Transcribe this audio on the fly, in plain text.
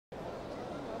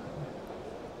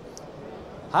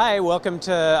Hi, welcome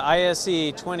to ISE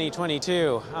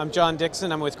 2022. I'm John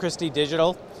Dixon, I'm with Christie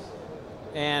Digital,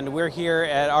 and we're here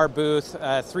at our booth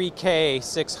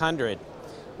 3K600.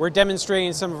 We're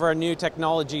demonstrating some of our new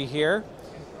technology here.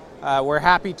 We're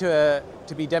happy to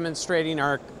be demonstrating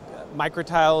our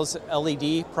MicroTiles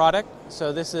LED product.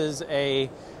 So this is a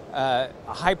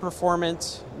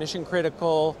high-performance,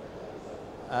 mission-critical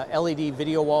LED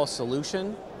video wall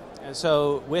solution. And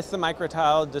so with the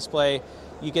MicroTile display,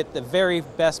 you get the very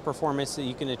best performance that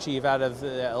you can achieve out of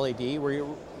the LED.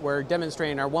 We're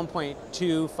demonstrating our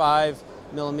 1.25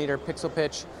 millimeter pixel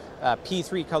pitch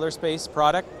P3 color space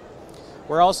product.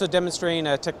 We're also demonstrating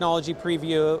a technology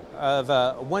preview of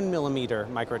 1 millimeter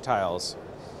MicroTiles.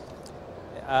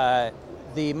 The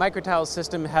MicroTiles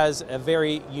system has a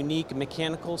very unique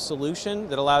mechanical solution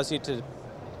that allows you to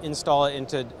install it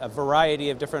into a variety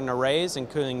of different arrays,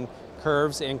 including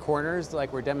curves and corners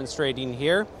like we're demonstrating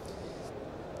here.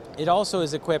 It also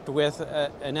is equipped with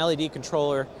an LED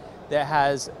controller that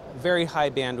has very high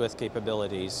bandwidth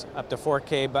capabilities, up to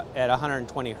 4K at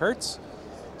 120 Hertz.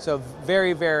 So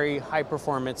very, very high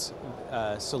performance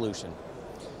solution.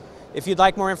 If you'd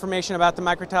like more information about the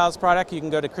MicroTiles product, you can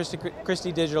go to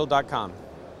christiedigital.com.